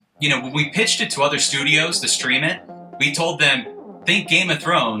when we pitched it to other studios to stream it, we told them, think Game of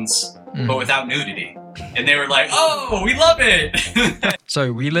Thrones, but without nudity. And they were like, oh, we love it.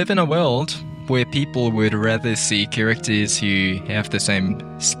 So we live in a world where people would rather see characters who have the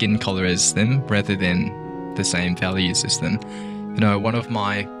same skin color as them rather than the same values as them. One of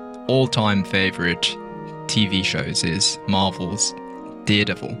my all-time favorite TV shows is Marvel's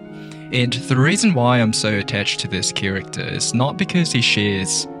Daredevil. And the reason why I'm so attached to this character is not because he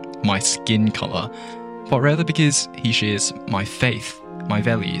shares my skin color, but rather because he shares my faith, my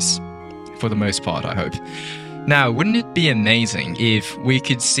values, for the most part, I hope. Now, wouldn't it be amazing if we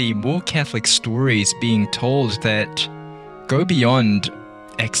could see more Catholic stories being told that go beyond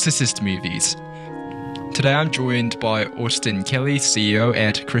exorcist movies? Today I'm joined by Austin Kelly, CEO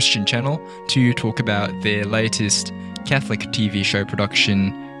at Christian Channel, to talk about their latest Catholic TV show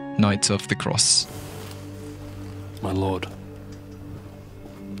production, Knights of the Cross. My lord.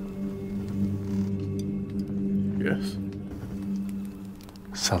 Yes.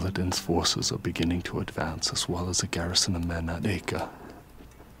 Saladin's forces are beginning to advance, as well as a garrison of men at Acre.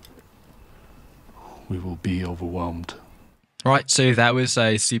 We will be overwhelmed. Right, so that was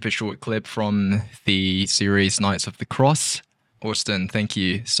a super short clip from the series Knights of the Cross. Austin, thank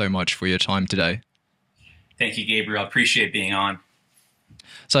you so much for your time today. Thank you, Gabriel. Appreciate being on.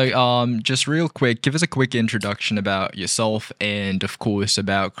 So just real quick, give us a quick introduction about yourself and, of course,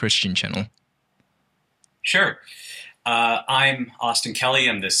 about Christian Channel. Sure. I'm Austin Kelly.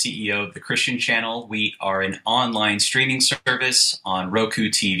 I'm the CEO of the Christian Channel. We are an online streaming service on Roku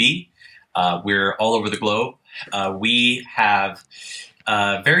TV. We're all over the globe. We have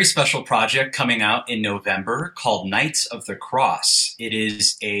a very special project coming out in November called Knights of the Cross. It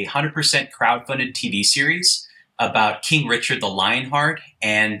is a 100% crowdfunded TV series about King Richard the Lionheart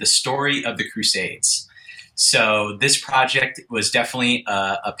and the story of the Crusades. So this project was definitely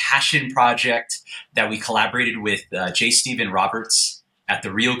a passion project that we collaborated with J. Stephen Roberts at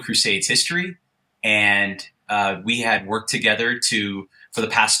the Real Crusades History. And we had worked together for the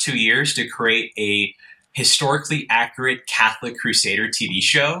past 2 years to create a historically accurate Catholic Crusader TV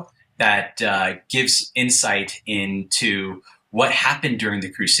show that gives insight into what happened during the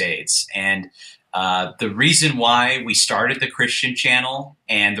Crusades. And the reason why we started the Christian Channel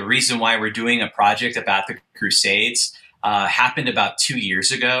and the reason why we're doing a project about the Crusades happened about 2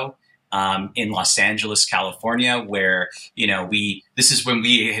 years ago in Los Angeles, California, where, this is when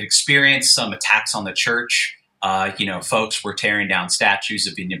we had experienced some attacks on the church. Folks were tearing down statues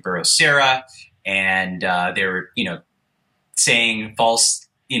of Ibn Sira, and they were, saying false,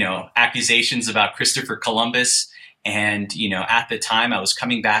 accusations about Christopher Columbus. And, at the time I was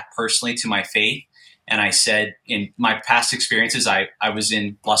coming back personally to my faith. And I said, in my past experiences, I was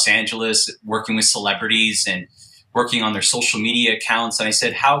in Los Angeles working with celebrities and working on their social media accounts. And I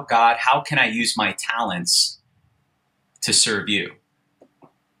said, God, how can I use my talents to serve you?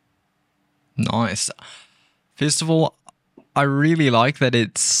 Nice. First of all, I really like that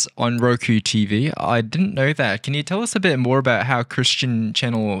it's on Roku TV. I didn't know that. Can you tell us a bit more about how Christian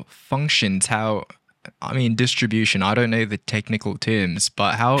Channel functions? Distribution. I don't know the technical terms,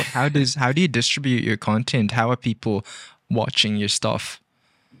 but how do you distribute your content? How are people watching your stuff?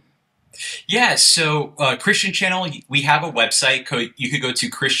 Yeah, so Christian Channel, we have a website. You could go to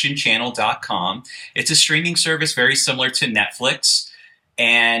christianchannel.com. It's a streaming service very similar to Netflix.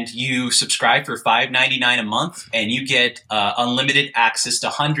 And you subscribe for $5.99 a month, and you get unlimited access to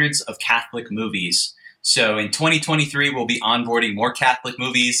hundreds of Catholic movies. So in 2023, we'll be onboarding more Catholic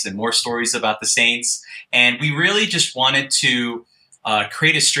movies and more stories about the saints. And we really just wanted to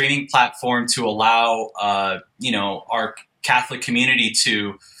create a streaming platform to allow, our Catholic community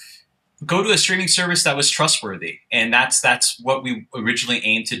to go to a streaming service that was trustworthy. And that's what we originally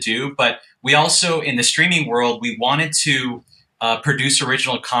aimed to do. But we also, in the streaming world, we wanted to produce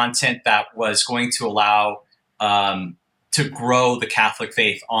original content that was going to allow to grow the Catholic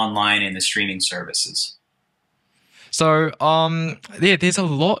faith online in the streaming services. So, there's a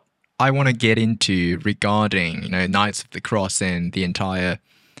lot I want to get into regarding, Knights of the Cross and the entire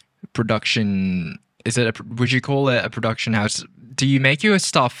production. Would you call it a production house? Do you make your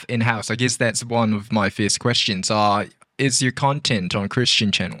stuff in-house? I guess that's one of my first questions. Is your content on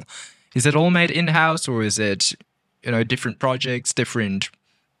Christian Channel, is it all made in-house, or is it, different projects, different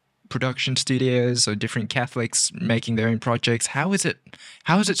production studios, or different Catholics making their own projects? How is it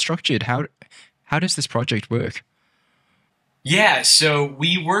structured? How does this project work? Yeah, so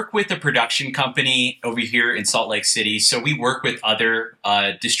we work with a production company over here in Salt Lake City. So we work with other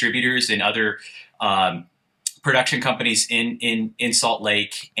distributors and other production companies in Salt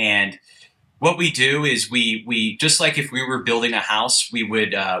Lake, and What we do is we just like if we were building a house, we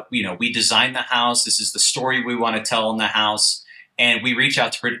would we design the house. This is the story we want to tell in the house, and we reach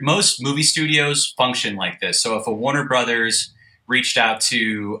out to most movie studios function like this. So if a Warner Brothers reached out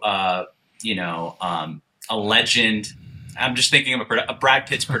to a legend, I'm just thinking of a Brad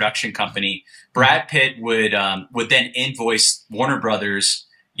Pitt's production company. Brad Pitt would then invoice Warner Brothers.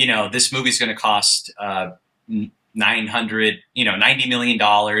 This movie's going to cost $90 million,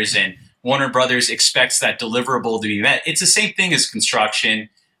 and Warner Brothers expects that deliverable to be met. It's the same thing as construction.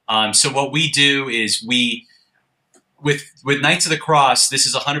 So what we do is with Knights of the Cross, this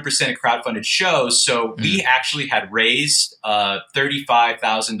is 100% a crowdfunded show. So we actually had raised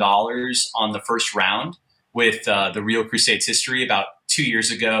 $35,000 on the first round with the Real Crusades History about 2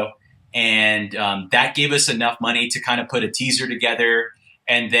 years ago. And that gave us enough money to kind of put a teaser together.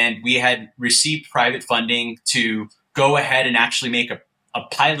 And then we had received private funding to go ahead and actually make a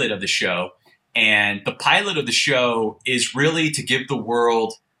pilot of the show. And the pilot of the show is really to give the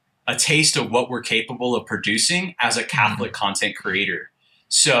world a taste of what we're capable of producing as a Catholic content creator.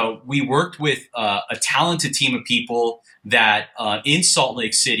 So we worked with a talented team of people that in Salt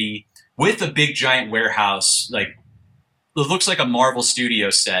Lake City with a big giant warehouse, like it looks like a Marvel studio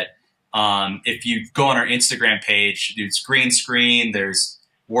set. If you go on our Instagram page, there's green screen, there's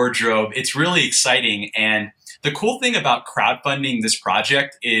wardrobe. It's really exciting. And the cool thing about crowdfunding this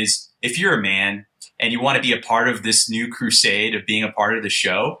project is if you're a man and you want to be a part of this new crusade of being a part of the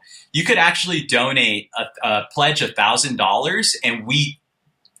show, you could actually donate pledge $1,000, and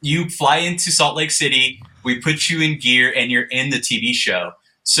you fly into Salt Lake City, we put you in gear, and you're in the TV show.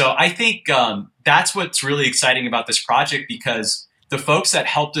 So I think that's what's really exciting about this project, because the folks that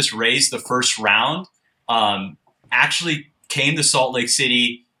helped us raise the first round actually came to Salt Lake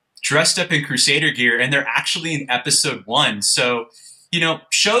City dressed up in Crusader gear, and they're actually in episode 1. So,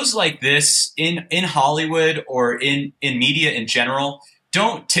 shows like this in Hollywood or in media in general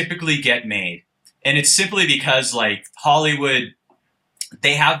don't typically get made. And it's simply because like Hollywood,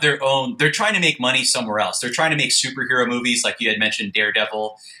 they have their own, they're trying to make money somewhere else. They're trying to make superhero movies, like you had mentioned,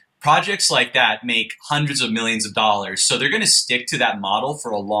 Daredevil. Projects like that make hundreds of millions of dollars. So they're going to stick to that model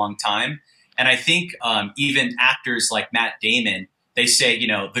for a long time. And I think even actors like Matt Damon, they say,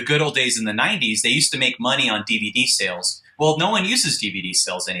 the good old days in the 90s, they used to make money on DVD sales. Well, no one uses DVD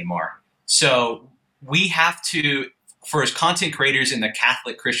sales anymore. So we have to, for as content creators in the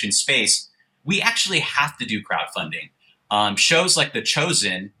Catholic Christian space, we actually have to do crowdfunding. Shows like The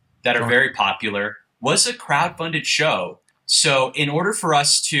Chosen that are very popular was a crowdfunded show. So in order for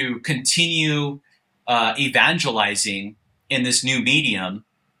us to continue evangelizing in this new medium,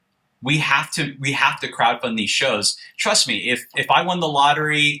 we have to crowdfund these shows. Trust me, if I won the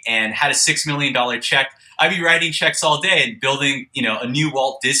lottery and had a $6 million check, I'd be writing checks all day and building, a new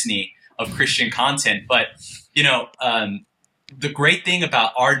Walt Disney of Christian content. But, the great thing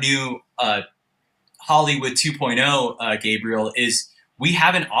about our new Hollywood 2.0, Gabriel, is we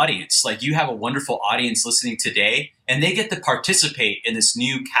have an audience. Like, you have a wonderful audience listening today, and they get to participate in this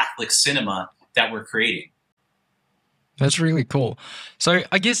new Catholic cinema that we're creating. That's really cool. So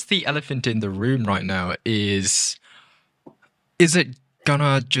I guess the elephant in the room right now is it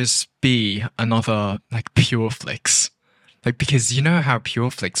gonna just be another like Pure Flix? Like, because you know how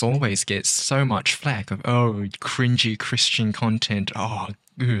Pure Flix always gets so much flack of, oh, cringy Christian content. Oh,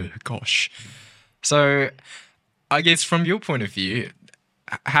 gosh. So I guess from your point of view,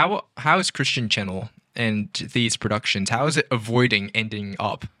 how is Christian Channel and these productions, how is it avoiding ending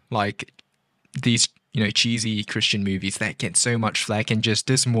up like these, cheesy Christian movies that get so much flack and just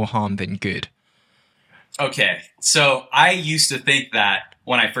does more harm than good? Okay, so I used to think that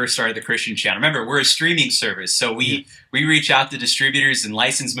when I first started the Christian Channel. Remember, we're a streaming service, so we reach out to distributors and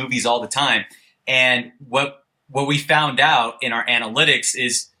license movies all the time. And what we found out in our analytics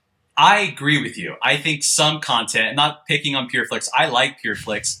is, I agree with you. I think some content, not picking on PureFlix, I like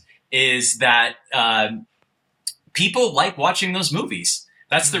PureFlix, is that people like watching those movies.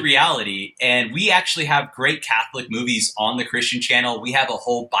 That's the reality. And we actually have great Catholic movies on the Christian Channel. We have a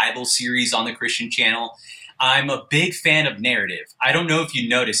whole Bible series on the Christian Channel. I'm a big fan of narrative. I don't know if you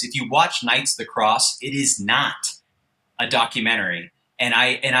notice, if you watch Knights of the Cross, it is not a documentary. And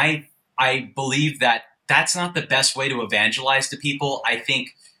I believe that that's not the best way to evangelize to people. I think,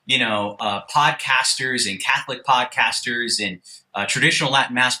 podcasters and Catholic podcasters and traditional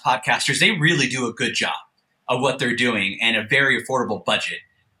Latin Mass podcasters, they really do a good job of what they're doing and a very affordable budget.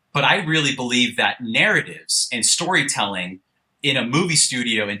 But I really believe that narratives and storytelling in a movie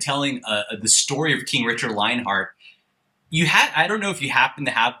studio and telling the story of King Richard Lionheart, I don't know if you happen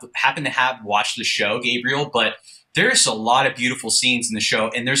to have watched the show, Gabriel, but there's a lot of beautiful scenes in the show,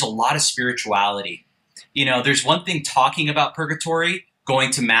 and there's a lot of spirituality. You know, there's one thing talking about purgatory,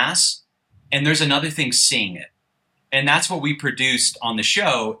 going to mass, and there's another thing seeing it. And that's what we produced on the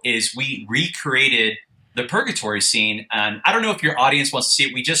show is we recreated the purgatory scene. And I don't know if your audience wants to see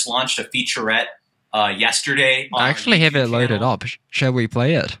it. We just launched a featurette yesterday on I our actually have YouTube it loaded channel. up. Shall we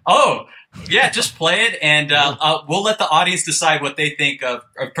play it? Oh, yeah, just play it, and we'll let the audience decide what they think of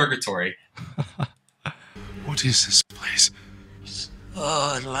purgatory. What is this place?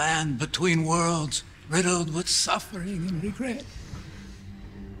 A land between worlds, riddled with suffering and regret.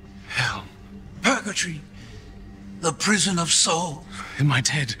 Hell. Purgatory, the prison of souls. Am I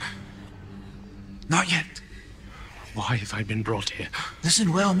dead? Not yet. Why have I been brought here?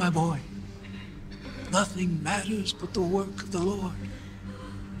 Listen well, my boy. Nothing matters but the work of the Lord.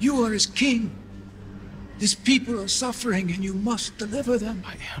 You are his king. His people are suffering and you must deliver them.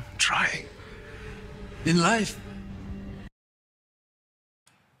 I am trying. In life,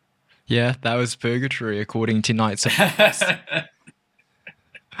 Yeah, that was Purgatory according to Knights of...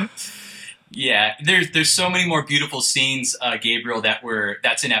 Yeah, there's so many more beautiful scenes, Gabriel,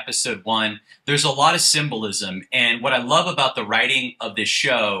 that's in episode 1. There's a lot of symbolism, and what I love about the writing of this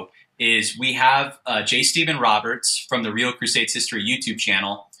show is we have J. Stephen Roberts from the Real Crusades History YouTube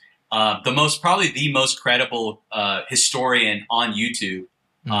channel, probably the most credible historian on YouTube,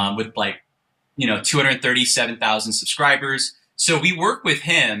 with 237,000 subscribers. So we work with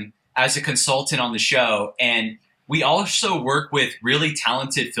him as a consultant on the show, and we also work with really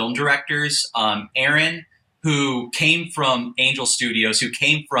talented film directors. Aaron, who came from Angel Studios, who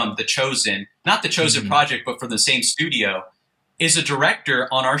came from The Chosen, not The Chosen Project, but from the same studio, is a director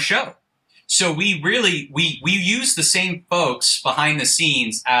on our show. So we use the same folks behind the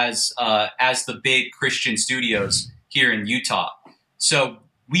scenes as the big Christian studios here in Utah. So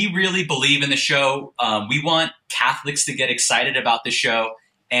we really believe in the show. We want Catholics to get excited about the show.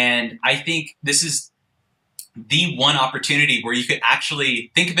 And I think this is the one opportunity where you could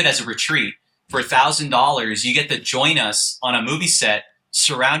actually think of it as a retreat. For $1,000, you get to join us on a movie set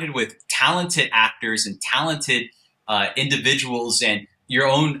surrounded with talented actors and talented individuals and your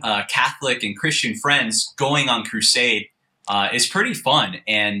own Catholic and Christian friends going on crusade. Is pretty fun.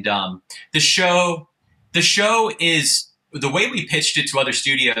 And the show is the way we pitched it to other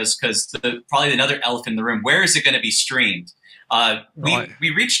studios, because probably another elephant in the room, where is it going to be streamed?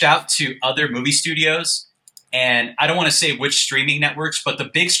 We reached out to other movie studios, and I don't want to say which streaming networks, but the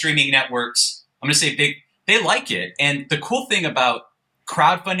big streaming networks, I'm going to say big, they like it. And the cool thing about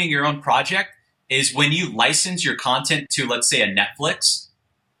crowdfunding your own project is when you license your content to, let's say, a Netflix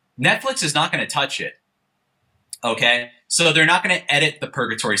is not going to touch it. Okay? So they're not going to edit the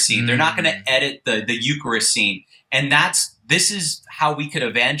purgatory scene. They're not going to edit the Eucharist scene. And this is how we could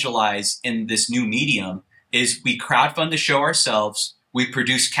evangelize in this new medium, is we crowdfund the show ourselves. We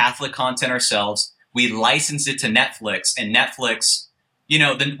produce Catholic content ourselves. We license it to Netflix, and Netflix,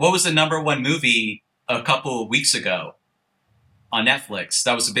 what was the #1 movie a couple of weeks ago on Netflix?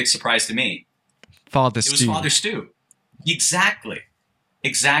 That was a big surprise to me. Father Stu. It was Father Stu. Exactly.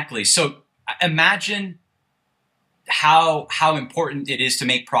 So imagine how important it is to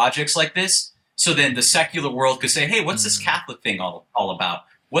make projects like this. So then the secular world could say, hey, what's this Catholic thing all about?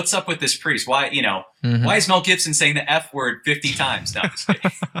 What's up with this priest? Why, why is Mel Gibson saying the F word 50 times? No, I'm just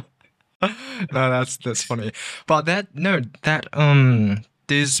kidding. No, that's funny. But that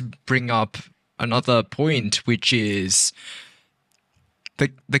does bring up another point, which is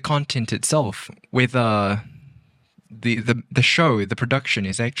the content itself, whether the show, the production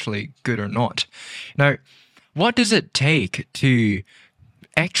is actually good or not. Now, what does it take to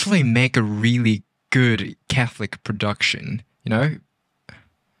actually make a really good Catholic production?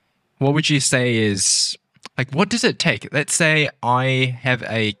 What would you say is, like, what does it take? Let's say I have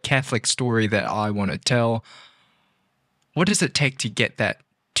a Catholic story that I want to tell. What does it take to get that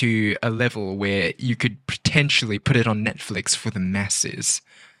to a level where you could potentially put it on Netflix for the masses?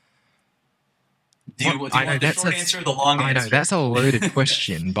 Do you want the short answer or the long answer? I know, that's a loaded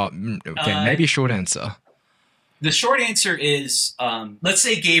question, but okay, maybe a short answer. The short answer is, let's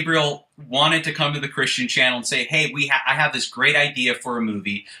say Gabriel wanted to come to the Christian channel and say, hey, I have this great idea for a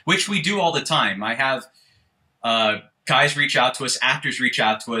movie, which we do all the time. I have guys reach out to us, actors reach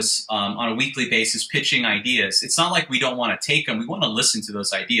out to us on a weekly basis pitching ideas. It's not like we don't want to take them. We want to listen to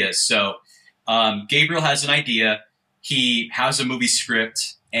those ideas. So Gabriel has an idea. He has a movie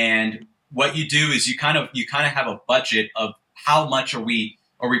script. And what you do is you kind of have a budget of how much are we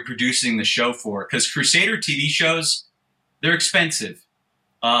producing the show for? Because Crusader TV shows, they're expensive.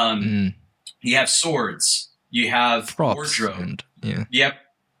 You have swords. You have props wardrobe. and, yeah. Yep.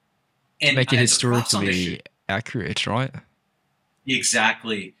 And make it the props on the historically accurate, right?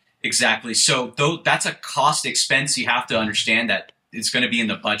 Exactly. Exactly. So though that's a cost expense, you have to understand that it's going to be in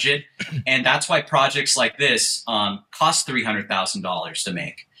the budget, and that's why projects like this cost $300,000 to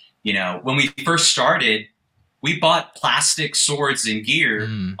make. You know, when we first started, we bought plastic swords and gear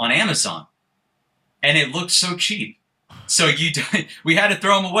on Amazon, and it looked so cheap. So we had to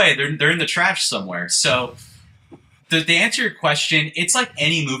throw them away. They're in the trash somewhere. So to answer your question, it's like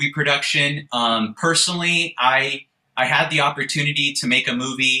any movie production. Personally, I had the opportunity to make a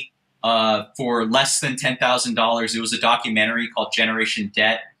movie for less than $10,000. It was a documentary called Generation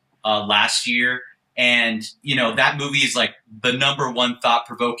Debt last year. And, you know, that movie is like the #1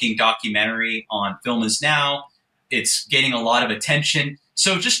 thought-provoking documentary on Film Is Now. It's getting a lot of attention.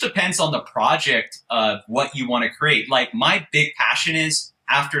 So it just depends on the project of what you want to create. Like, my big passion is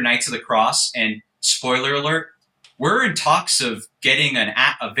after Knights of the Cross, and spoiler alert, we're in talks of getting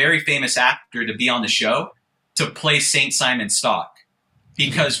a very famous actor to be on the show to play Saint Simon Stock,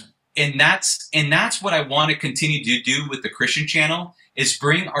 because and that's what I want to continue to do with the Christian channel, is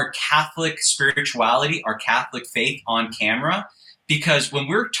bring our Catholic spirituality, our Catholic faith on camera. Because when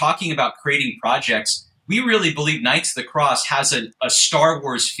we're talking about creating projects, we really believe Knights of the Cross has a Star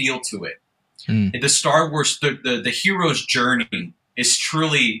Wars feel to it. The Star Wars, the hero's journey is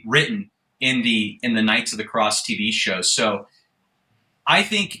truly written in the Knights of the Cross TV show. So I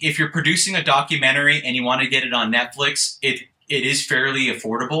think if you're producing a documentary and you want to get it on Netflix, it is fairly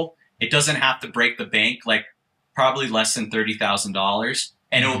affordable. It doesn't have to break the bank, like probably less than $30,000,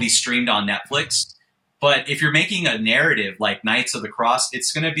 and it will be streamed on Netflix. But if you're making a narrative like Knights of the Cross,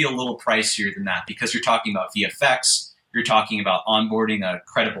 it's going to be a little pricier than that, because you're talking about VFX, you're talking about onboarding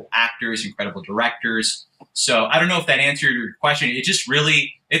credible actors, incredible directors. So I don't know if that answered your question. It just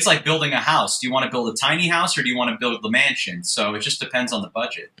really, it's like building a house. Do you want to build a tiny house, or do you want to build the mansion? So it just depends on the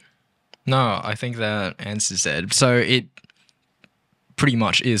budget. No, I think that answers it. So it pretty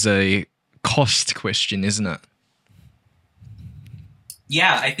much is a cost question, isn't it?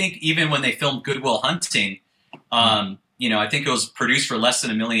 Yeah, I think even when they filmed Good Will Hunting, you know, I think it was produced for less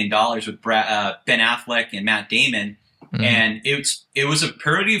than $1 million with Ben Affleck and Matt Damon. And it was a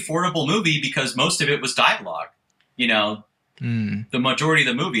pretty affordable movie because most of it was dialogue. You know, the majority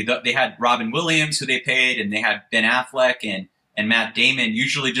of the movie, they had Robin Williams, who they paid, and they had Ben Affleck and Matt Damon,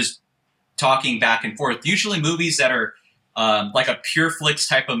 usually just talking back and forth. Usually movies that are like a pure flicks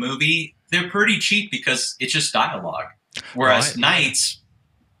type of movie, they're pretty cheap because it's just dialogue. Whereas Knights,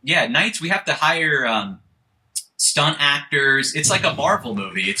 we have to hire stunt actors. It's like a Marvel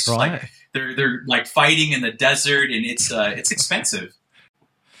movie. It's like they're like fighting in the desert, and it's expensive.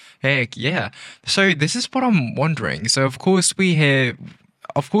 Heck yeah. So this is what I'm wondering. So of course we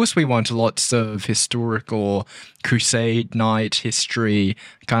want lots of historical crusade knight history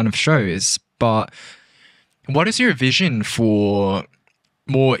kind of shows, but what is your vision for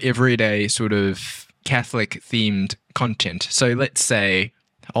more everyday sort of Catholic themed content? So let's say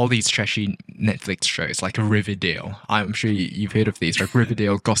all these trashy Netflix shows like Riverdale. I'm sure you've heard of these, like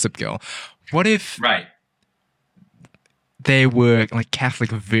Riverdale, Gossip Girl. What if there were like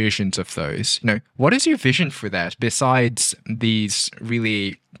Catholic versions of those? You know, what is your vision for that besides these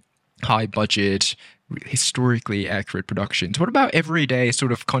really high budget, historically accurate productions? What about everyday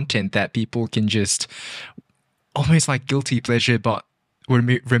sort of content that people can just almost like guilty pleasure, but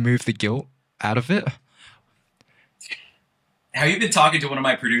remove the guilt out of it? Have you been talking to one of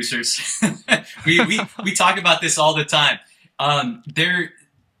my producers? we talk about this all the time.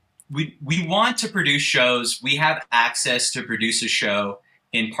 We want to produce shows. We have access to produce a show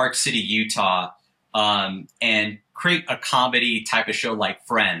in Park City, Utah, and create a comedy type of show like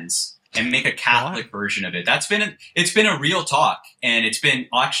Friends, and make a Catholic version of it. It's been a real talk, and it's been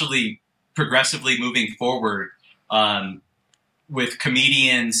actually progressively moving forward with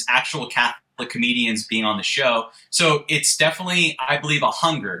comedians, actual Catholic comedians being on the show. So it's definitely, I believe, a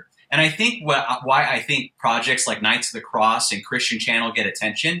hunger. And I think why I think projects like Knights of the Cross and Christian Channel get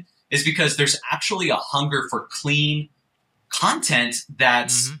attention is because there's actually a hunger for clean content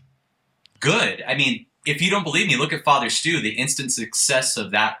that's good. I mean, if you don't believe me, look at Father Stu, the instant success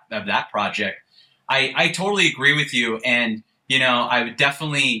of that project. I totally agree with you. And, you know, I would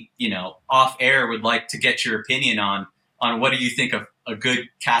definitely, you know, off air would like to get your opinion on what do you think of a good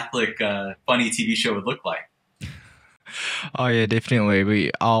Catholic funny TV show would look like. Oh yeah,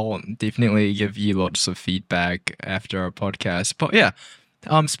 definitely. I'll definitely give you lots of feedback after our podcast. But yeah,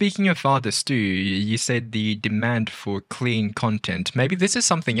 Speaking of Father Stu, you said the demand for clean content. Maybe this is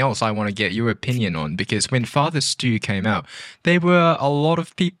something else I want to get your opinion on, because when Father Stu came out, there were a lot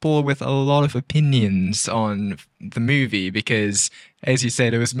of people with a lot of opinions on the movie because, as you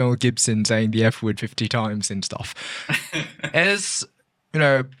said, it was Mel Gibson saying the F word 50 times and stuff. As, you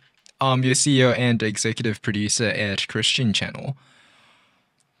know, your CEO and executive producer at Christian Channel,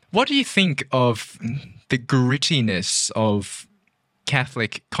 what do you think of the grittiness of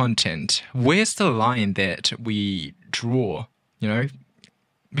Catholic content? Where's the line that we draw, you know?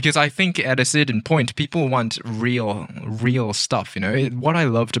 Because I think at a certain point, people want real stuff, you know? What I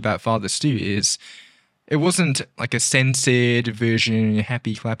loved about Father Stu is it wasn't like a censored version,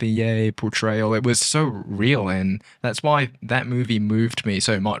 happy clappy yay portrayal. It was so real, and that's why that movie moved me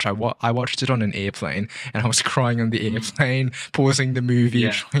so much. I watched it on an airplane, and I was crying on the airplane, pausing the movie,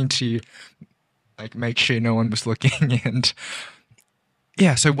 trying to like make sure no one was looking. And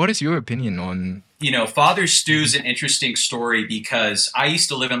yeah, so what is your opinion on? Father Stu's an interesting story because I used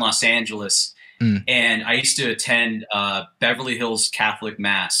to live in Los Angeles, and I used to attend Beverly Hills Catholic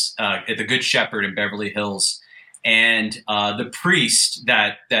Mass at the Good Shepherd in Beverly Hills, and the priest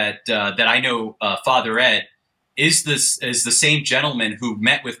that I know, Father Ed, is the same gentleman who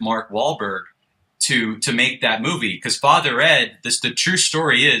met with Mark Wahlberg to make that movie. Because Father Ed, the true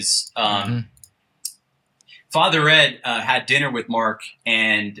story is. Father Ed had dinner with Mark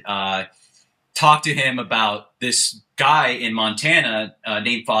and talked to him about this guy in Montana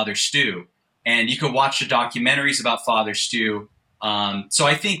named Father Stu. And you could watch the documentaries about Father Stu. So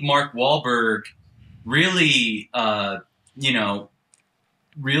I think Mark Wahlberg really,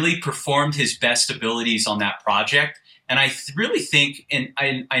 really performed his best abilities on that project. And I really think, and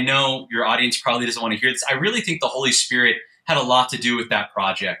I know your audience probably doesn't want to hear this, I really think the Holy Spirit had a lot to do with that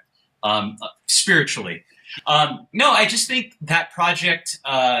project, spiritually. No, I just think that project,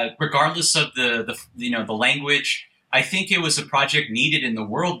 regardless of the language, I think it was a project needed in the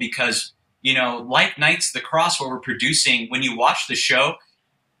world because, like Knights of the Cross, what we're producing, when you watch the show,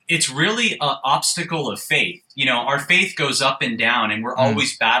 it's really an obstacle of faith. Our faith goes up and down, and we're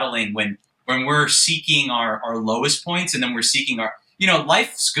always battling when we're seeking our lowest points, and then we're seeking our,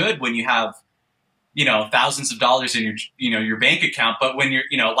 life's good when you have, thousands of dollars in your bank account. But when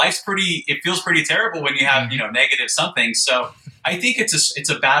life's it feels pretty terrible when you have, negative something. So I think it's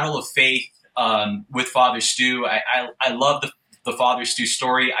a battle of faith, with Father Stu. I love the Father Stu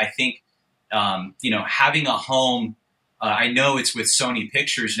story. I think, having a home, I know it's with Sony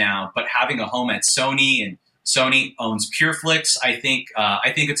Pictures now, but having a home at Sony, and Sony owns PureFlix, I think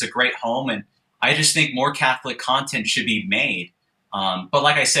it's a great home. And I just think more Catholic content should be made. But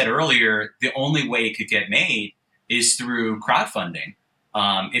like I said earlier, the only way it could get made is through crowdfunding,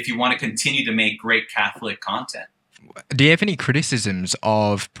 if you want to continue to make great Catholic content. Do you have any criticisms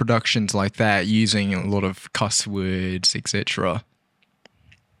of productions like that using a lot of cuss words, etc.?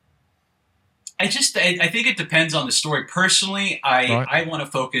 I think it depends on the story. Personally, I want to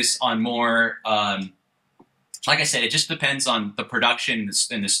focus on more, like I said, it just depends on the production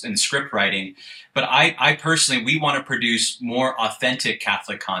and the script writing. But I personally, we want to produce more authentic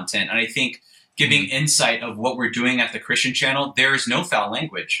Catholic content. And I think giving insight of what we're doing at the Christian Channel, there is no foul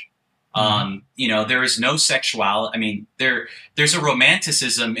language. There is no sexuality. I mean, there's a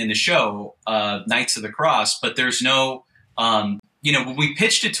romanticism in the show, Knights of the Cross, but there's no, when we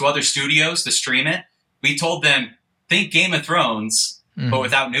pitched it to other studios to stream it, we told them, think Game of Thrones, but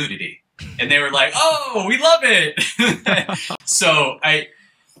without nudity. And they were like, "Oh, we love it." So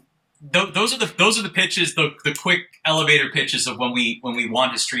those are the pitches, the quick elevator pitches of when we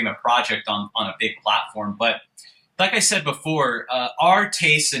want to stream a project on a big platform. But like I said before, our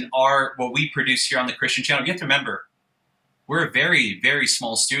tastes and what we produce here on the Christian Channel, you have to remember, we're a very, very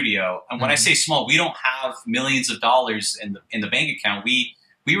small studio. And when I say small, we don't have millions of dollars in the bank account. We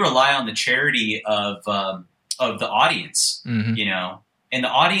rely on the charity of the audience, And the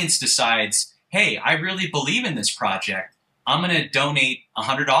audience decides, hey, I really believe in this project. I'm going to donate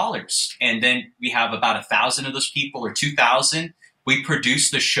 $100. And then we have about 1,000 of those people, or 2,000. We produce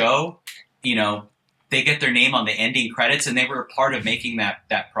the show. They get their name on the ending credits, and they were a part of making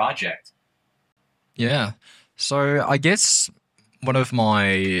that project. Yeah. So I guess one of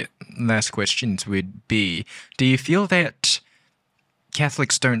my last questions would be, do you feel that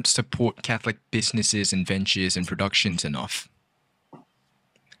Catholics don't support Catholic businesses and ventures and productions enough?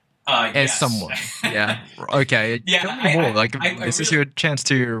 As Yes. someone, yeah, okay. Yeah, Tell me more. This is really, your chance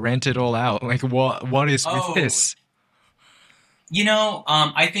to rent it all out. Like, what is with this?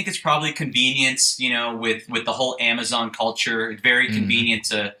 I think it's probably convenience. With the whole Amazon culture, it's very convenient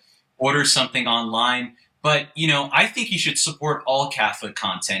to order something online. But, I think you should support all Catholic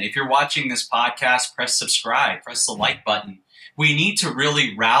content. If you're watching this podcast, press subscribe, press the like button. We need to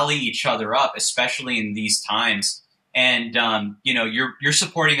really rally each other up, especially in these times. And, you're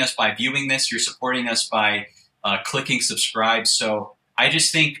supporting us by viewing this. You're supporting us by clicking subscribe. So I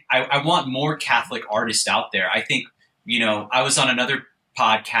just think I want more Catholic artists out there. I think, I was on another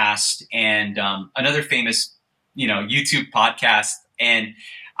podcast and another famous, YouTube podcast, and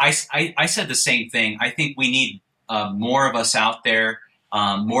I said the same thing. I think we need more of us out there,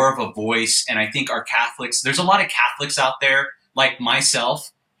 more of a voice. And I think our Catholics, there's a lot of Catholics out there like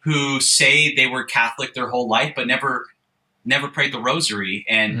myself who say they were Catholic their whole life, but never prayed the rosary.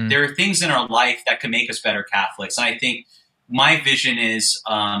 And there are things in our life that can make us better Catholics. And I think my vision is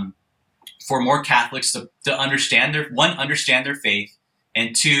for more Catholics to understand their faith,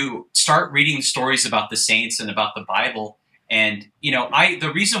 and to start reading stories about the saints and about the Bible. And,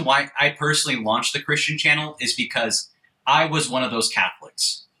 the reason why I personally launched the Christian channel is because I was one of those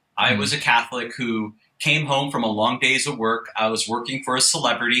Catholics. I was a Catholic who came home from a long days of work. I was working for a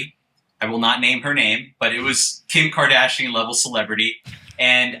celebrity. I will not name her name, but it was Kim Kardashian level celebrity.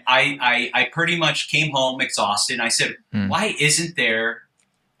 And I pretty much came home exhausted. And I said, why isn't there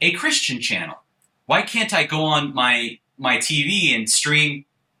a Christian channel? Why can't I go on my TV and stream,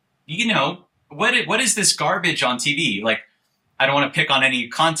 what is this garbage on TV? Like, I don't want to pick on any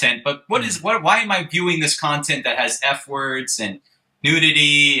content, but why am I viewing this content that has F words and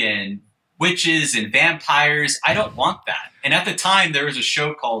nudity and witches and vampires? I don't want that. And at the time there was a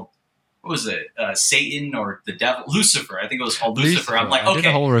show called, what was it? Satan or the devil? Lucifer. I think it was called Lucifer. I'm like, okay. I did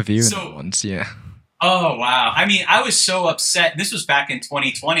a whole review on it once, yeah. Oh, wow. I mean, I was so upset. This was back in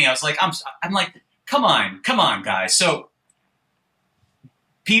 2020. I was like, I'm like, come on, guys. So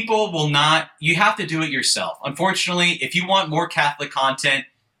people will not, you have to do it yourself. Unfortunately, if you want more Catholic content,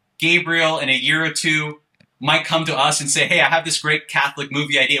 Gabriel in a year or two might come to us and say, hey, I have this great Catholic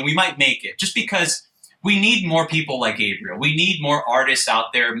movie idea, and we might make it, just because we need more people like Gabriel. We need more artists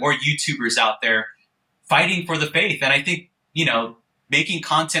out there, more YouTubers out there fighting for the faith. And I think, making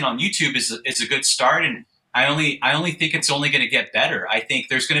content on YouTube is a good start. And I only think it's only going to get better. I think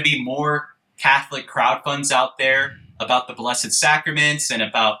there's going to be more Catholic crowd funds out there about the Blessed Sacraments and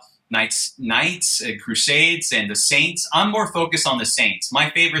about nights and crusades and the saints. I'm more focused on the saints.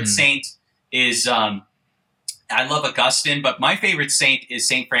 My favorite saint is, I love Augustine, but my favorite saint is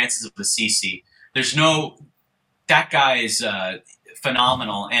St. Francis of Assisi. That guy is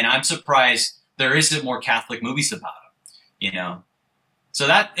phenomenal, and I'm surprised there isn't more Catholic movies about him, So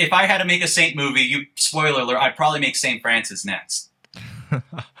that, if I had to make a saint movie, spoiler alert, I'd probably make St. Francis next.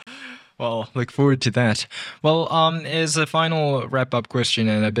 Well, look forward to that. Well, as a final wrap-up question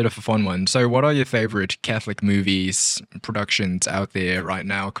and a bit of a fun one. So what are your favorite Catholic movies, productions out there right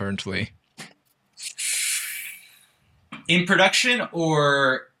now, currently? In production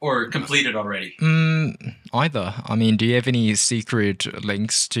or completed already? Either. I mean, do you have any secret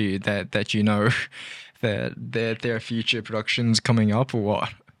links to that that there are future productions coming up, or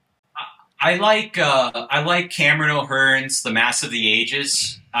what? I like Cameron O'Hearn's The Mass of the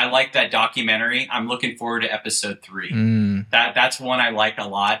Ages. I like that documentary. I'm looking forward to episode 3. That's one I like a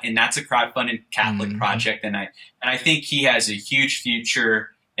lot, and that's a crowdfunded Catholic project. And I think he has a huge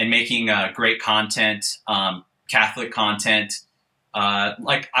future in making great content, Catholic content.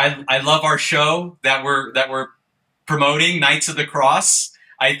 I love our show that we're promoting, Knights of the Cross.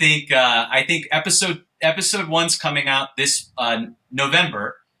 I think episode 1's coming out this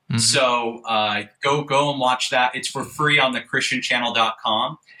November. So go and watch that. It's for free on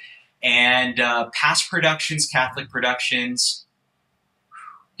thechristianchannel.com. And past productions, Catholic productions.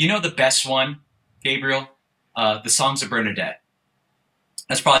 The best one, Gabriel? The Songs of Bernadette.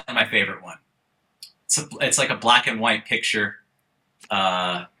 That's probably my favorite one. It's like a black and white picture.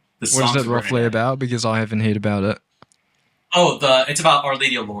 What is it roughly about? Because I haven't heard about it. Oh, it's about Our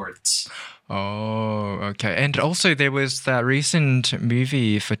Lady of Lourdes. Oh, okay. And also there was that recent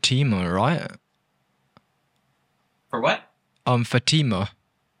movie, Fatima, right? For what? Fatima.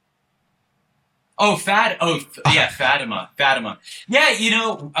 Oh, Fatima. Yeah,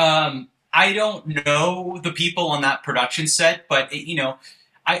 I don't know the people on that production set, but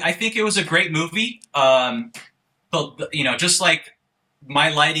I think it was a great movie. But just like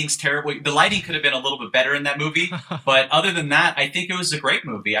my lighting's terrible. The lighting could have been a little bit better in that movie, but other than that, I think it was a great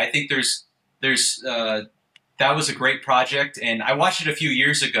movie. I think that was a great project, and I watched it a few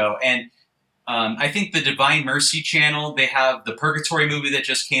years ago. And I think the Divine Mercy channel, they have the Purgatory movie that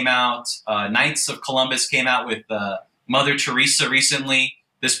just came out. Knights of Columbus came out with Mother Teresa recently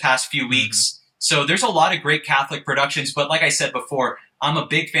this past few weeks. So there's a lot of great Catholic productions. But like I said before, I'm a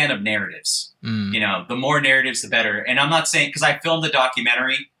big fan of narratives. Mm. You know, the more narratives, the better. And I'm not saying, because I filmed a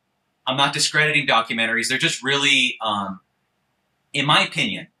documentary, I'm not discrediting documentaries. They're just really, in my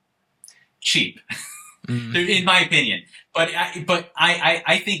opinion, cheap. In my opinion. But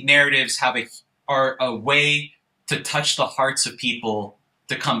I think narratives are a way to touch the hearts of people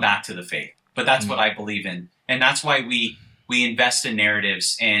to come back to the faith. But that's what I believe in. And that's why we invest in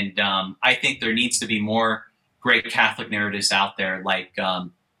narratives. And I think there needs to be more great Catholic narratives out there, like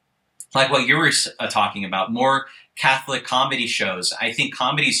what you were talking about, more Catholic comedy shows. I think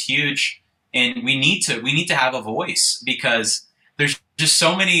comedy is huge, and we need to have a voice, because there's just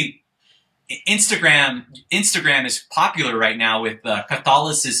so many. Instagram is popular right now with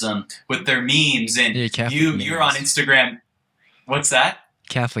Catholicism, with their memes, and you're on Instagram. What's that?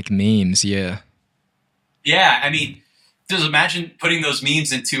 Catholic memes, yeah. Yeah, I mean, just imagine putting those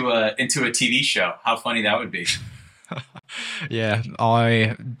memes into a TV show. How funny that would be. Yeah,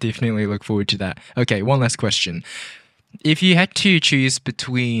 I definitely look forward to that. Okay, one last question. If you had to choose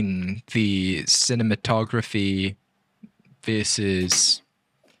between the cinematography versus...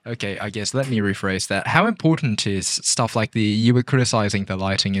 Okay, I guess let me rephrase that. How important is stuff like you were criticizing the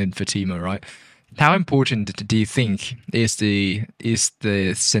lighting in Fatima, right? How important do you think is the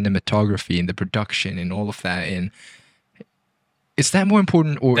cinematography and the production and all of that? And is that more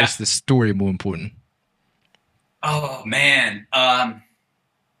important, or is the story more important? Oh man,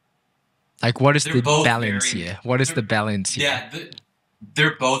 like, what is the balance here? What is the balance here? Yeah,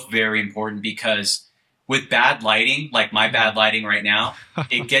 they're both very important, because with bad lighting, like my bad lighting right now,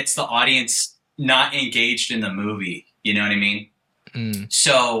 it gets the audience not engaged in the movie. You know what I mean?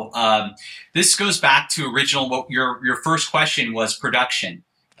 So this goes back to original. What your first question was, production,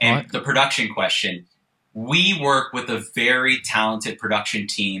 and the production question. We work with a very talented production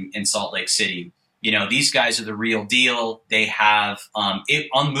team in Salt Lake City. You know, these guys are the real deal. They have it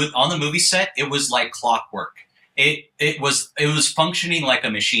on the movie set. It was like clockwork. It was functioning like a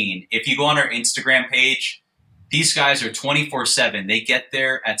machine. If you go on our Instagram page, these guys are 24/7. They get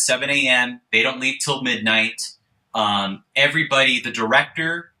there at 7 a.m. They don't leave till midnight. Everybody, the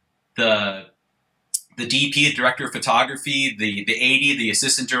director, the DP, the director of photography, the AD, the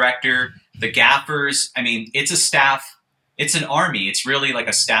assistant director, the gaffers. I mean, it's a staff. It's an army. It's really like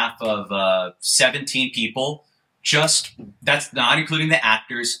a staff of 17 people. That's not including the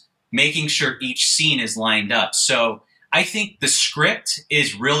actors, making sure each scene is lined up. So I think the script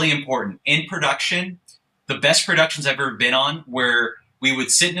is really important. In production, the best productions I've ever been on, where we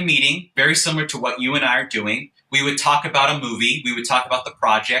would sit in a meeting, very similar to what you and I are doing. We would talk about a movie. We would talk about the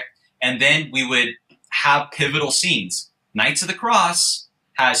project. And then we would have pivotal scenes. Knights of the Cross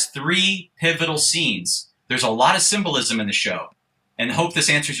has 3 pivotal scenes. There's a lot of symbolism in the show. And I hope this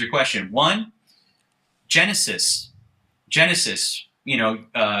answers your question. 1, Genesis. You know,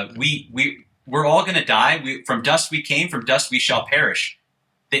 we're all going to die. From dust we came, from dust we shall perish.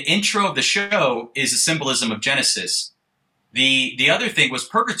 The intro of the show is a symbolism of Genesis. The other thing was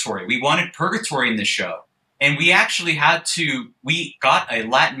purgatory. We wanted purgatory in the show. And we actually we got a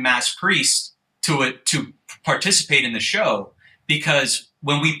Latin Mass priest to participate in the show, because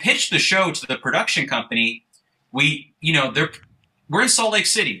when we pitched the show to the production company, we're in Salt Lake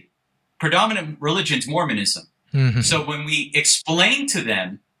City. Predominant religion's Mormonism. Mm-hmm. So when we explained to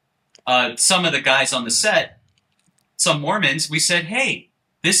them, some of the guys on the set, some Mormons, we said, hey,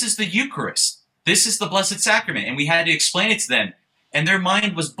 this is the Eucharist. This is the Blessed Sacrament. And we had to explain it to them. And their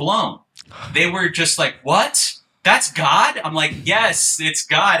mind was blown. They were just like, what? That's God? I'm like, yes, it's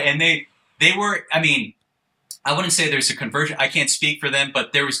God. And they were, I mean, I wouldn't say there's a conversion. I can't speak for them,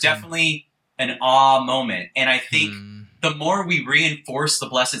 but there was definitely an awe moment. And I think the more we reinforce the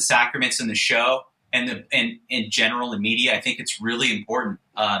Blessed Sacraments in the show and in general in media, I think it's really important.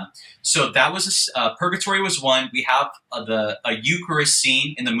 So that was Purgatory was one. We have a Eucharist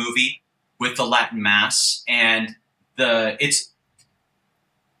scene in the movie with the Latin Mass, and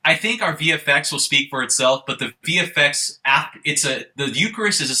I think our VFX will speak for itself, but the VFX the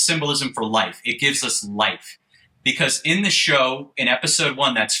Eucharist is a symbolism for life. It gives us life. Because in the show, in episode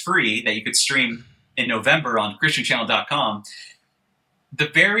 1, that's free, that you could stream in November on ChristianChannel.com, the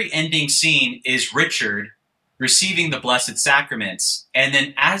very ending scene is Richard receiving the Blessed Sacraments. And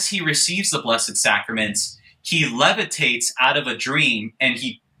then as he receives the Blessed Sacraments, he levitates out of a dream and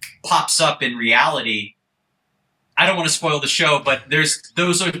he pops up in reality. I don't want to spoil the show, but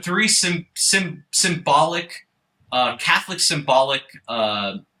those are 3 symbolic, Catholic symbolic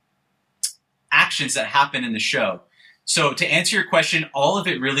actions that happen in the show. So to answer your question, all of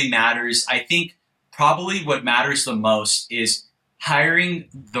it really matters. I think probably what matters the most is hiring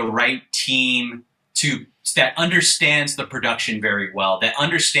the right team to that understands the production very well, that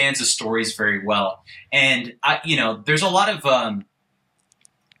understands the stories very well. And there's a lot of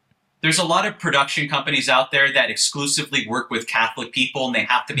production companies out there that exclusively work with Catholic people, and they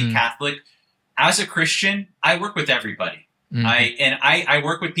have to be Catholic. As a Christian, I work with everybody. I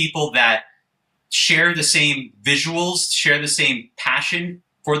work with people that share the same visuals, share the same passion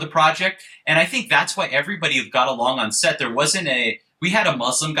for the project. And I think that's why everybody got along on set. We had a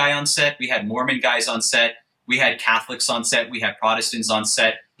Muslim guy on set, we had Mormon guys on set, we had Catholics on set, we had Protestants on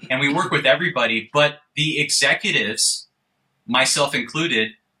set, and we work with everybody. But the executives, myself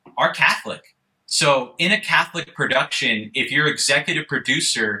included, are Catholic. So in a Catholic production, if your executive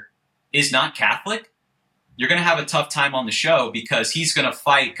producer is not Catholic, you're going to have a tough time on the show, because he's going to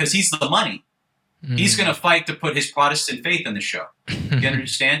fight, because he's the money. He's going to fight to put his Protestant faith in the show. You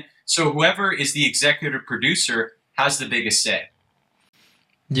understand? So whoever is the executive producer has the biggest say.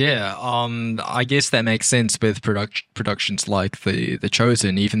 Yeah, I guess that makes sense with productions like the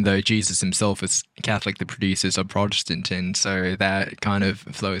Chosen. Even though Jesus himself is Catholic, the producers are Protestant, and so that kind of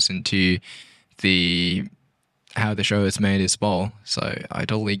flows into how the show is made as well. So I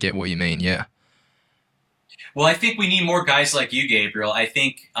totally get what you mean. Yeah. Well, I think we need more guys like you, Gabriel. I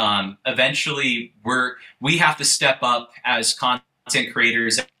think eventually we have to step up as content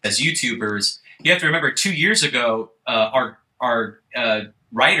creators, as YouTubers. You have to remember, 2 years ago, our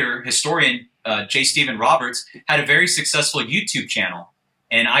writer, historian, J. Stephen Roberts, had a very successful YouTube channel.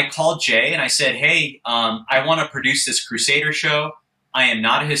 And I called Jay and I said, hey, I want to produce this Crusader show. I am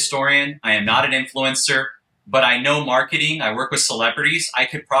not a historian. I am not an influencer, but I know marketing. I work with celebrities. I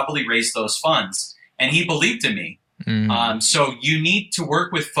could probably raise those funds. And he believed in me. So you need to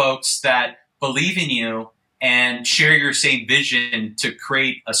work with folks that believe in you and share your same vision to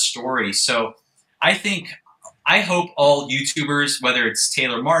create a story. So I hope all YouTubers, whether it's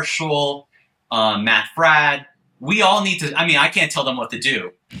Taylor Marshall, Matt Frad, we all need to, I can't tell them what to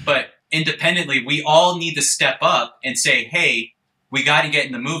do, but independently, we all need to step up and say, hey, we got to get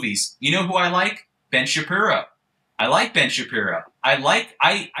in the movies. You know who I like? Ben Shapiro. I like Ben Shapiro.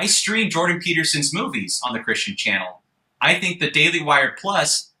 I stream Jordan Peterson's movies on the Christian channel. I think the Daily Wire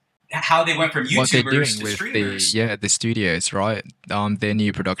Plus, how they went from YouTubers to streamers. The studios, right? Their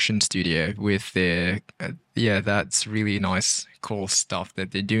new production studio with their, that's really nice, cool stuff that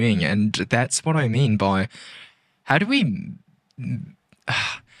they're doing. And that's what I mean by, how do we,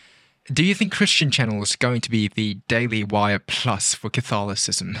 do you think Christian channel is going to be the Daily Wire Plus for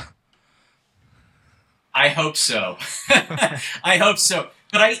Catholicism? I hope so. I hope so.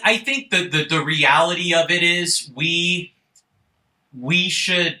 But I think the reality of it is we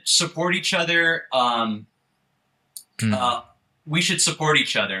should support each other. We should support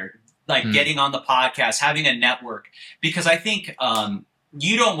each other, like getting on the podcast, having a network, because I think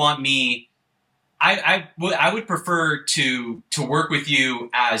you don't want me. I would prefer to work with you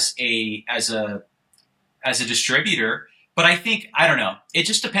as a distributor. But I think, I don't know, it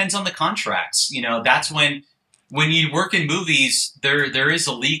just depends on the contracts. You know, that's when you work in movies, there is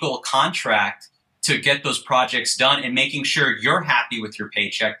a legal contract to get those projects done, and making sure you're happy with your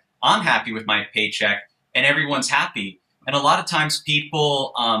paycheck, I'm happy with my paycheck, and everyone's happy. And a lot of times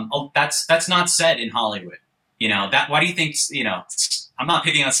people, that's not said in Hollywood. You know, why do you think, you know, I'm not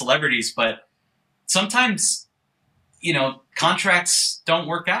picking on celebrities, but sometimes, you know, contracts don't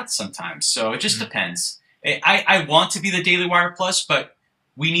work out sometimes. So it just depends. I want to be the Daily Wire Plus, but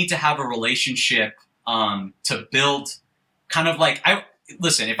we need to have a relationship to build kind of like,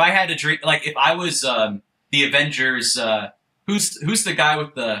 listen, if I had a dream, like if I was the Avengers, who's the guy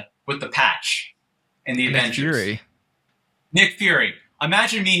with the patch in the Avengers? Fury. Nick Fury.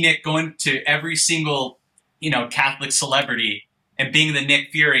 Imagine me, Nick, going to every single, you know, Catholic celebrity and being the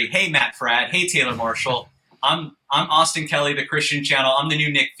Nick Fury. Hey, Matt Frad. Hey, Taylor Marshall. I'm Austin Kelly, the Christian channel. I'm the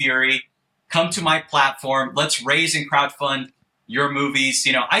new Nick Fury. Come to my platform. Let's raise and crowdfund your movies.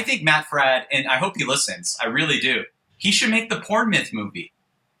 You know, I think Matt Frad, and I hope he listens, I really do, he should make the Porn Myth movie.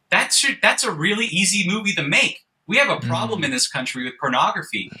 That's a really easy movie to make. We have a problem in this country with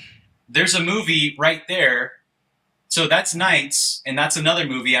pornography. There's a movie right there. So that's Knights, and that's another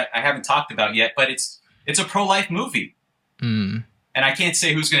movie I haven't talked about yet, but it's a pro-life movie. And I can't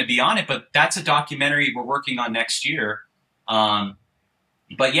say who's going to be on it, but that's a documentary we're working on next year.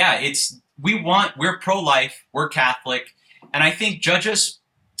 But yeah, we're pro-life, we're Catholic, and I think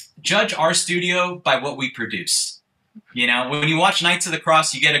judge our studio by what we produce. You know, when you watch Knights of the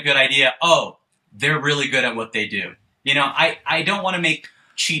Cross, you get a good idea. Oh, they're really good at what they do. You know, I don't want to make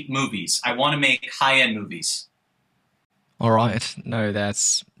cheap movies. I want to make high-end movies. All right. No,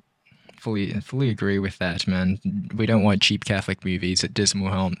 that's fully agree with that, man. We don't want cheap Catholic movies. It does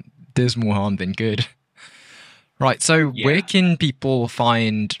more harm than good. Right. So where Yeah. can people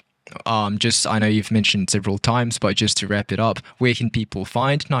find, just, I know you've mentioned several times, but just to wrap it up, where can people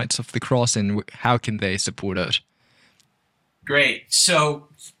find Knights of the Cross and how can they support it? Great. So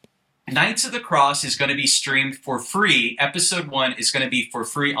Knights of the Cross is going to be streamed for free. Episode 1 is going to be for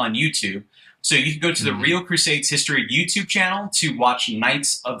free on YouTube. So you can go to the Real Crusades History YouTube channel to watch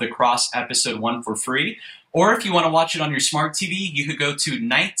Knights of the Cross Episode 1 for free. Or if you want to watch it on your smart TV, you could go to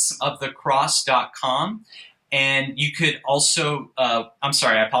knightsofthecross.com. And you could also, I'm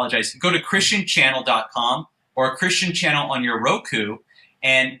sorry, I apologize. Go to christianchannel.com or a Christian channel on your Roku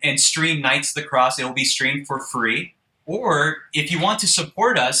and stream Knights of the Cross. It will be streamed for free. Or if you want to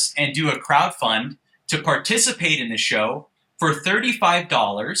support us and do a crowdfund to participate in the show, for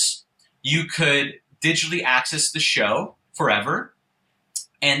 $35, you could digitally access the show forever.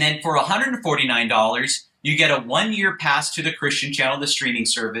 And then for $149, you get a 1-year pass to the Christian channel, the streaming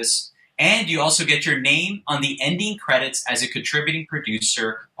service. And you also get your name on the ending credits as a contributing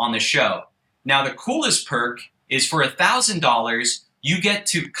producer on the show. Now, the coolest perk is for $1,000, you get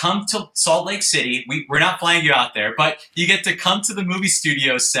to come to Salt Lake City. We're not flying you out there, but you get to come to the movie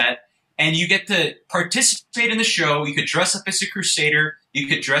studio set and you get to participate in the show. You could dress up as a Crusader. You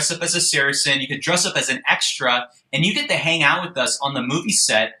could dress up as a Saracen. You could dress up as an extra, and you get to hang out with us on the movie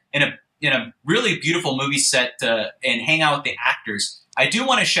set in a really beautiful movie set and hang out with the actors. I do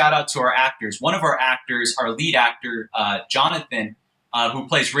want to shout out to our actors. One of our actors, our lead actor, Jonathan, who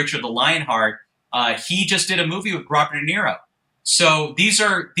plays Richard the Lionheart, he just did a movie with Robert De Niro. So these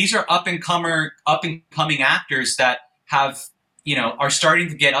are up and coming actors that have are starting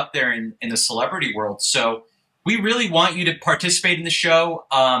to get up there in the celebrity world. So we really want you to participate in the show.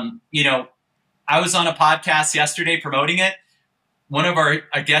 I was on a podcast yesterday promoting it. One of our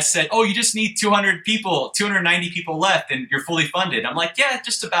guests said, "Oh, you just need 290 people left, and you're fully funded." I'm like, "Yeah,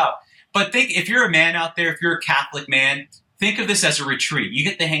 just about." But think, if you're a man out there, if you're a Catholic man, think of this as a retreat. You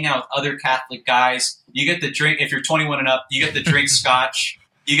get to hang out with other Catholic guys. You get to drink, if you're 21 and up, you get to drink scotch.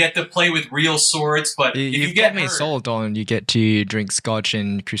 You get to play with real swords. But if you get me sold on, you get to drink scotch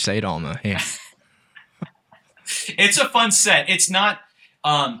in Crusade armor. Yeah. It's a fun set. It's not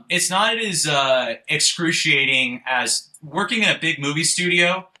as excruciating as working in a big movie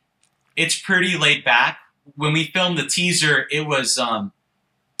studio. It's pretty laid back. When we filmed the teaser, it was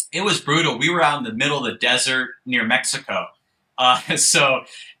brutal. We were out in the middle of the desert near Mexico. So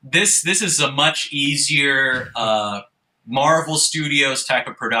this is a much easier Marvel Studios type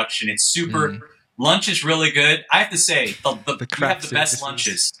of production. It's super. Lunch is really good. I have to say, we have the best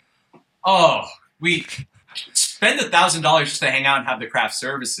lunches. Oh, we spend $1,000 just to hang out and have the craft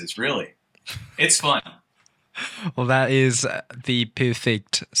services. Really, it's fun. Well, that is the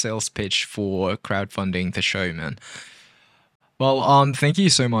perfect sales pitch for crowdfunding the show, man. Well, thank you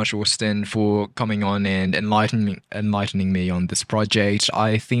so much, Austin, for coming on and enlightening me on this project.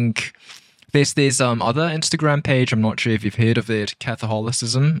 I think there's other Instagram page. I'm not sure if you've heard of it,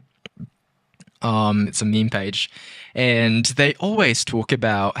 Catholicism. It's a meme page, and they always talk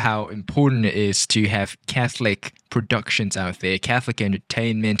about how important it is to have Catholic productions out there, Catholic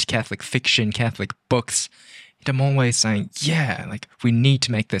entertainment, Catholic fiction, Catholic books. And I'm always saying, yeah, like we need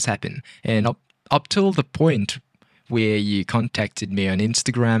to make this happen. And up till the point where you contacted me on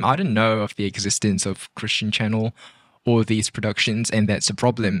Instagram, I didn't know of the existence of Christian Channel or these productions, and that's a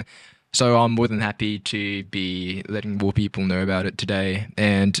problem. So I'm more than happy to be letting more people know about it today.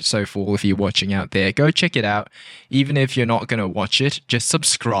 And so for all of you watching out there, go check it out. Even if you're not going to watch it, just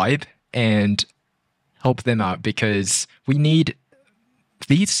subscribe and help them out, because we need,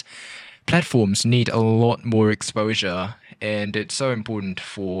 these platforms need a lot more exposure, and it's so important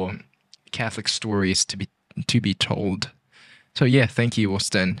for Catholic stories to be told. So yeah, thank you,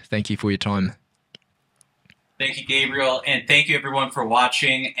 Austin. Thank you for your time. Thank you, Gabriel, and thank you everyone for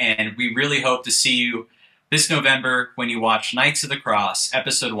watching, and we really hope to see you this November when you watch Knights of the Cross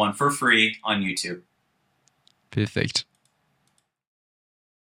Episode 1 for free on YouTube. Perfect.